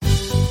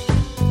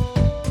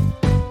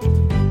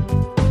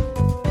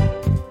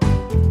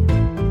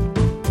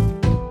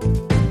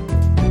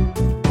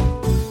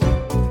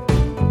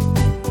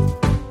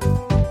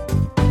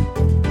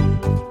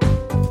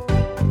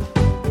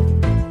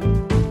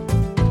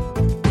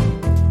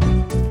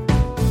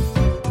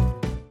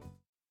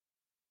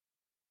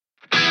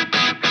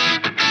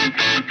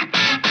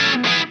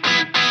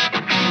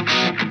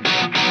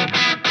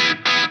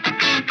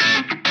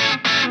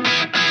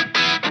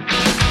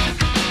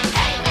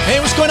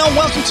on?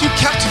 Welcome to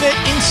Captivate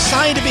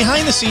Insider,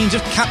 behind the scenes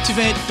of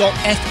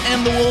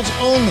Captivate.fm, the world's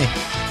only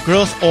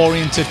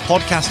growth-oriented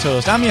podcast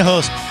host. I'm your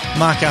host,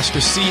 Mark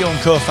Asquith, CEO and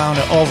co-founder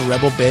of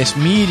Rebel Base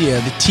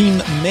Media, the team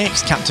that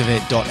makes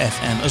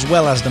Captivate.fm, as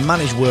well as the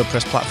managed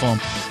WordPress platform,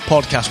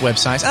 podcast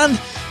websites, and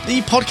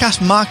the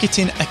Podcast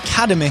Marketing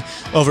Academy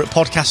over at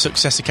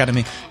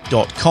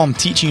podcastsuccessacademy.com,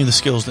 teaching you the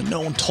skills that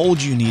no one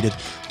told you needed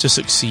to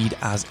succeed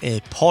as a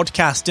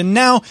podcast. And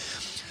now,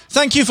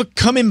 thank you for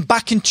coming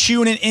back and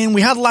tuning in.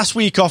 We had last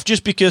week off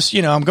just because,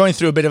 I'm going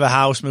through a bit of a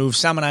house move.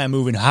 Sam and I are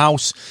moving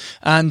house,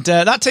 and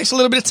that takes a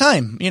little bit of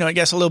time. It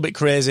gets a little bit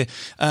crazy.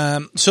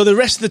 So the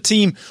rest of the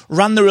team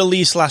ran the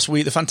release last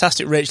week, the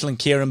fantastic Rachel and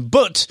Kieran,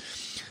 but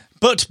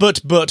we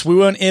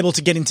weren't able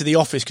to get into the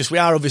office because we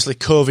are obviously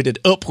COVIDed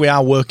up. We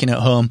are working at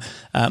home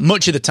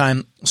much of the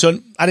time. So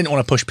I didn't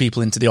want to push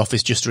people into the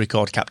office just to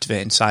record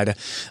Captivate Insider.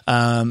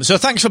 So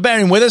thanks for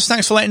bearing with us.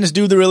 Thanks for letting us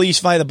do the release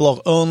via the blog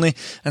only.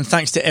 And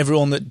thanks to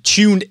everyone that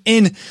tuned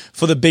in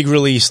for the big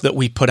release that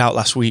we put out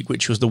last week,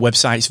 which was the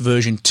website's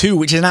version 2,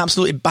 which is an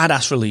absolutely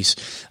badass release.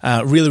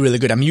 Really, really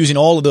good. I'm using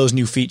all of those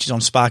new features on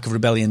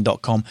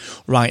sparkofrebellion.com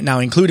right now,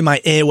 including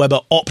my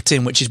Aweber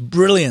opt-in, which is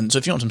brilliant. So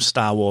if you want some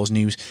Star Wars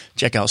news,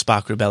 check out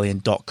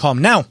sparkofrebellion.com.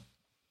 Now,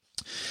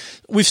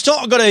 we've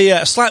sort of got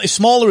a slightly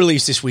smaller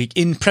release this week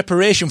in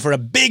preparation for a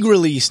big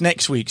release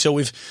next week. So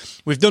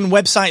we've done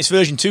Websites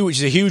version 2, which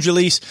is a huge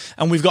release,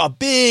 and we've got a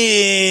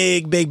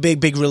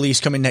big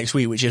release coming next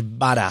week, which is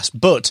badass.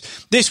 But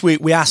this week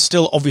we are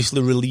still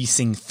obviously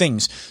releasing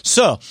things.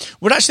 So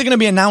we're actually going to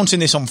be announcing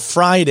this on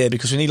Friday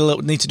because we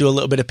need to do a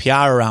little bit of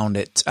PR around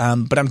it.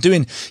 But I'm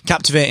doing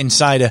Captivate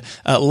Insider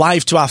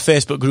live to our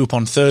Facebook group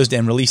on Thursday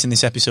and releasing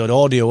this episode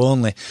audio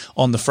only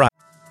on the Friday.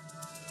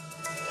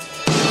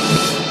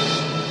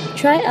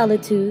 Try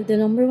Alitu, the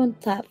 #1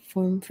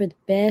 platform for the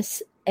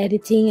best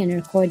editing and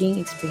recording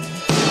experience.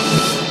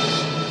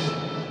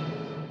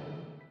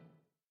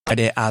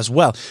 As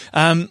well.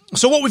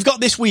 So what we've got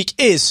this week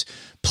is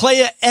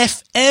Player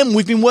FM.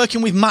 We've been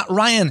working with Matt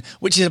Ryan,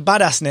 which is a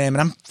badass name,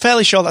 and I'm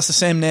fairly sure that's the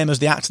same name as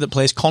the actor that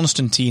plays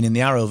Constantine in the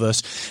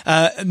Arrowverse.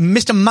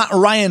 Mr. Matt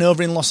Ryan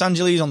over in Los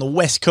Angeles on the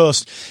West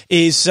Coast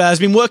has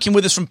been working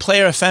with us from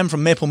Player FM,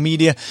 from Maple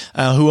Media,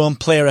 who own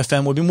Player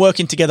FM. We've been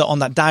working together on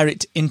that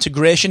direct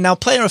integration. Now,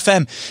 Player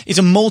FM is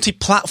a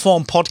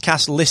multi-platform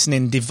podcast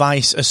listening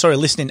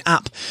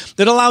app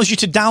that allows you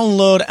to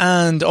download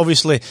and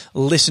obviously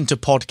listen to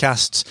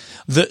podcasts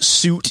that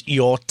suit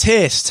your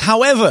tastes.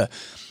 However,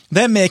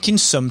 they're making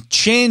some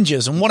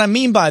changes. And what I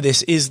mean by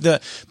this is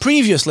that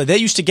previously they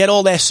used to get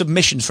all their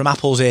submissions from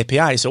Apple's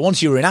API. So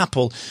once you were in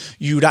Apple,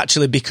 you'd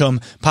actually become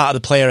part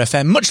of the Player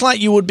FM, much like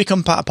you would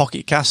become part of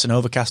Pocket Cast and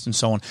Overcast and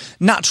so on,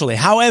 naturally.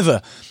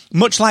 However,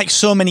 much like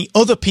so many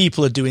other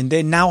people are doing,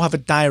 they now have a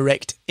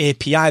direct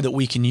API that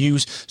we can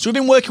use. So we've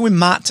been working with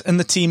Matt and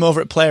the team over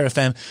at Player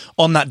FM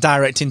on that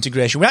direct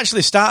integration. We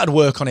actually started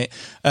work on it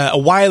a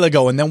while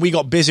ago, and then we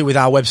got busy with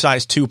our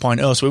Websites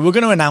 2.0. So we were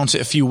going to announce it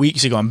a few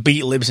weeks ago and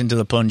beat Libsyn to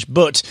the punch,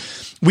 but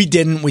we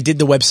didn't. We did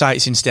the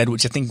websites instead,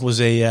 which I think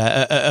was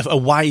a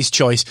wise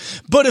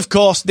choice. But of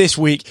course, this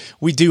week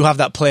we do have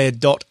that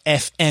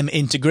Player.fm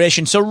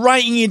integration. So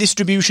right in your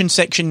distribution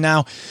section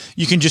now,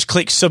 you can just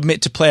click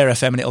Submit to Player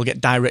FM and it'll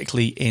get directly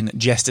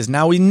ingested.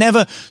 Now, we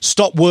never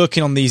stop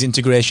working on these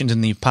integrations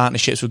and these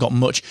partnerships. We've got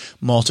much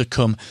more to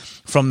come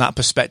from that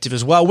perspective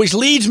as well, which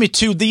leads me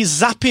to the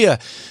Zapier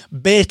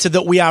beta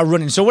that we are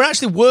running. So we're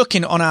actually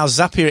working on our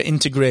Zapier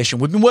integration.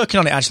 We've been working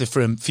on it actually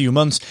for a few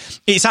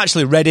months. It's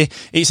actually ready.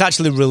 It's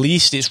actually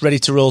released. It's ready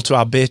to roll to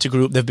our beta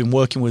group. They've been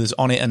working with us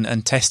on it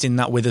and testing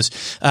that with us.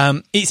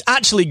 It's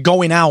actually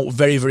going out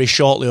very, very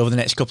shortly over the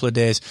next couple of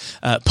days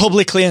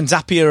publicly, and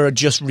Zapier are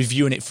just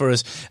reviewing it for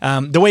us.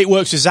 The way it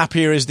works with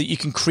Zapier is that you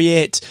can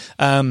create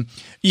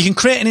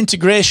an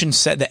integration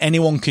set that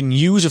anyone can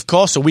use, of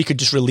course, so we could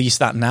just release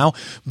that now.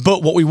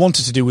 But what we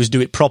wanted to do was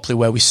do it properly,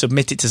 where we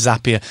submit it to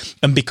Zapier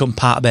and become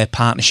part of their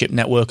partnership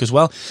network as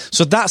well.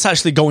 So that's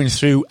actually going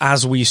through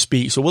as we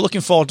speak. So we're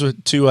looking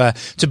forward to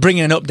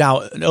bringing an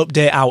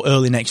update out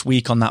early next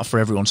week on that for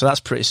everyone. So that's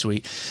pretty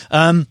sweet.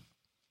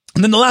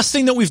 And then the last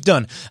thing that we've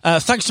done,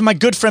 thanks to my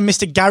good friend,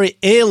 Mr. Gary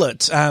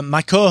Aylett,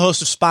 my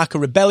co-host of Spark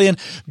of Rebellion,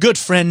 good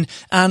friend,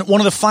 and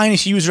one of the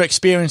finest user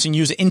experience and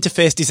user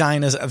interface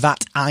designers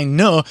that I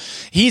know,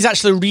 he's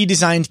actually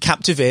redesigned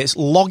Captivate's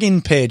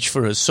login page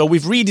for us. So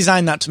we've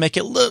redesigned that to make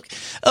it look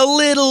a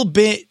little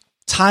bit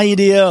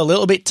tidier, a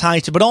little bit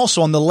tighter, but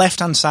also on the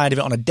left-hand side of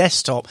it on a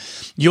desktop,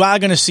 you are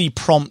going to see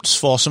prompts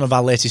for some of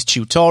our latest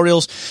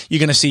tutorials. You're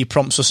going to see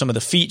prompts for some of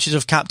the features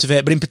of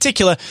Captivate, but in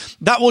particular,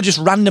 that will just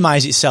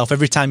randomize itself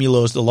every time you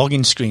load the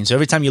login screen. So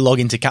every time you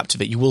log into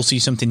Captivate, you will see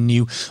something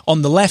new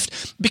on the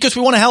left because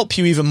we want to help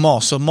you even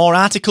more. So more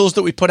articles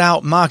that we put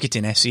out,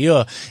 marketing,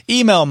 SEO,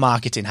 email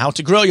marketing, how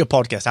to grow your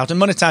podcast, how to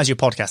monetize your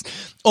podcast,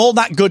 all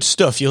that good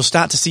stuff. You'll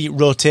start to see it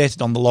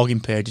rotated on the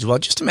login page as well,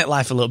 just to make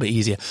life a little bit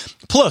easier.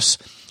 Plus,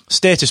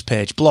 status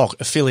page, blog,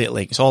 affiliate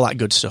links, all that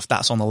good stuff.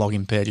 That's on the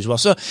login page as well.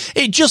 So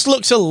it just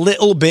looks a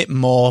little bit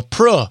more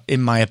pro,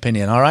 in my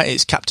opinion. All right.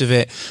 It's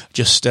Captivate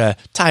just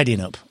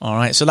tidying up. All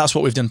right. So that's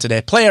what we've done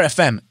today. Player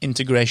FM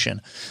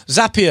integration,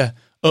 Zapier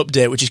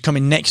update, which is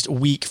coming next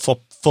week for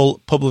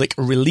full public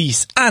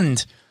release,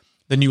 and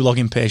the new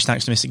login page,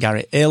 thanks to Mr.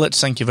 Gary Aylett.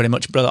 Thank you very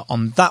much, brother,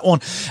 on that one.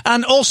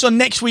 And also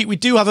next week, we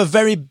do have a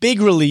very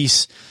big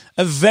release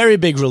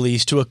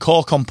to a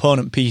core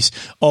component piece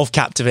of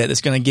Captivate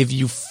that's going to give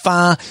you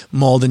far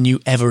more than you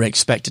ever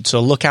expected.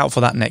 So look out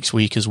for that next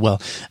week as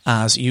well,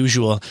 as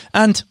usual.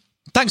 And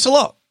thanks a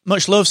lot.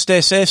 Much love.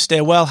 Stay safe.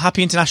 Stay well.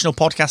 Happy International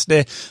Podcast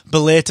Day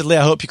belatedly.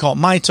 I hope you caught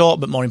my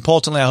talk, but more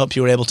importantly, I hope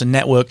you were able to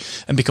network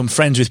and become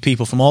friends with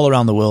people from all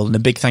around the world. And a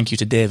big thank you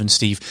to Dave and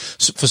Steve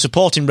for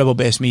supporting Rebel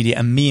Base Media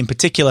and me in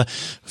particular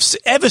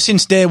ever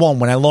since day one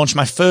when I launched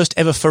my first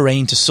ever foray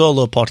into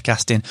solo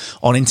podcasting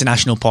on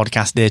International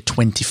Podcast Day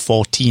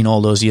 2014, all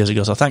those years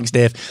ago. So thanks,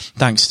 Dave.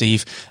 Thanks,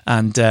 Steve.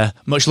 And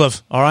much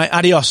love. All right.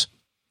 Adios.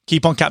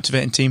 Keep on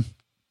captivating, team.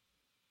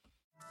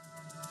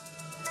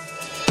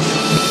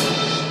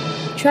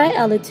 Try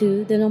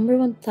Alitu, the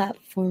 #1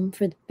 platform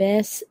for the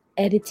best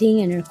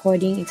editing and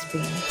recording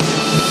experience.